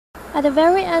At the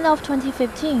very end of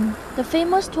 2015, the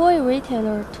famous toy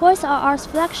retailer Toys R Us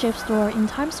flagship store in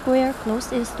Times Square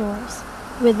closed its doors.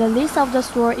 With the lease of the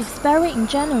store expiring in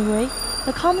January,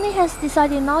 the company has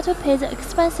decided not to pay the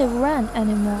expensive rent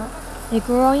anymore. A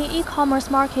growing e-commerce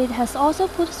market has also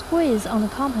put a squeeze on the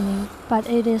company, but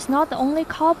it is not the only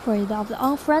culprit of the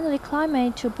unfriendly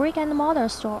climate to brick-and-mortar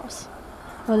stores.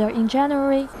 Earlier in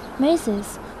January,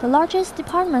 Macy's, the largest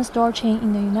department store chain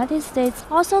in the United States,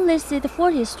 also listed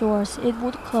 40 stores it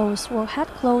would close or had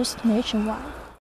closed nationwide.